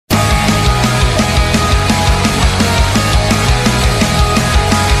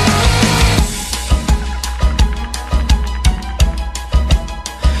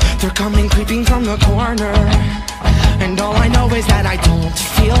creeping from the corner, and all I know is that I don't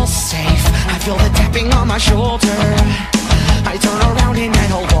feel safe. I feel the tapping on my shoulder. I turn around in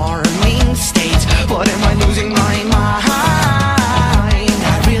an alarming state. But am I losing my mind?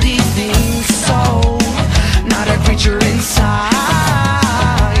 I really think so. Not a creature inside.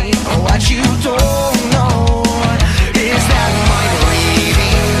 What you don't know is that my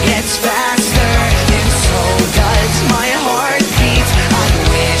breathing gets faster, and so does my heartbeat. I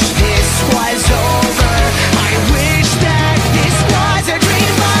wish this was over. I wish that this was a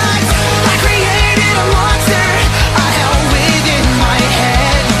dream, but I created a monster, a hell within my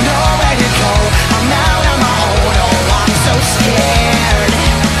head, nowhere to go. I'm out on my own, oh, I'm so scared.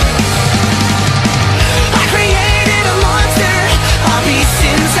 I created a monster, a beast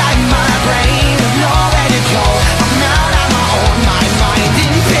inside my brain, nowhere to go. I'm out on my own, my mind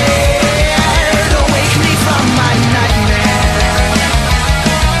impaired. Awake me from my nightmare.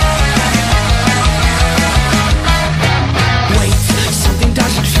 Wait, something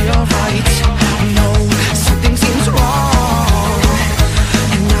doesn't feel right. No, something seems wrong.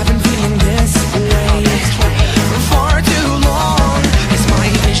 And I've been feeling this way for far too long. As my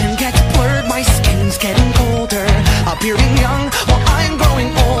vision gets blurred, my skin's getting colder. Appearing young while I'm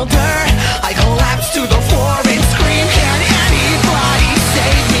growing older. I collapse to the floor and scream, can anybody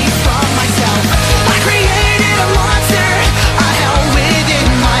save me from myself? I created a monster, a hell within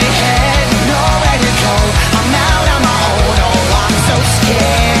my head, nowhere to go. I'm out on my own, oh, I'm so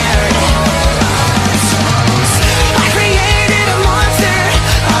scared. I created a monster,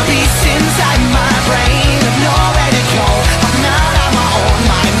 a beast inside my brain, nowhere to go. I'm out on my own,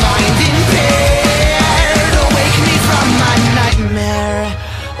 my mind impaired. Awake me from my nightmare.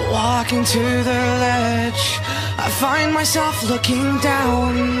 Walking to the ledge, I find myself looking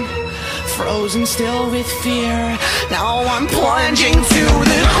down, frozen still with fear. Now I'm plunging to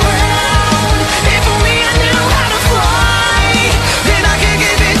the ground. If only I knew how to fly.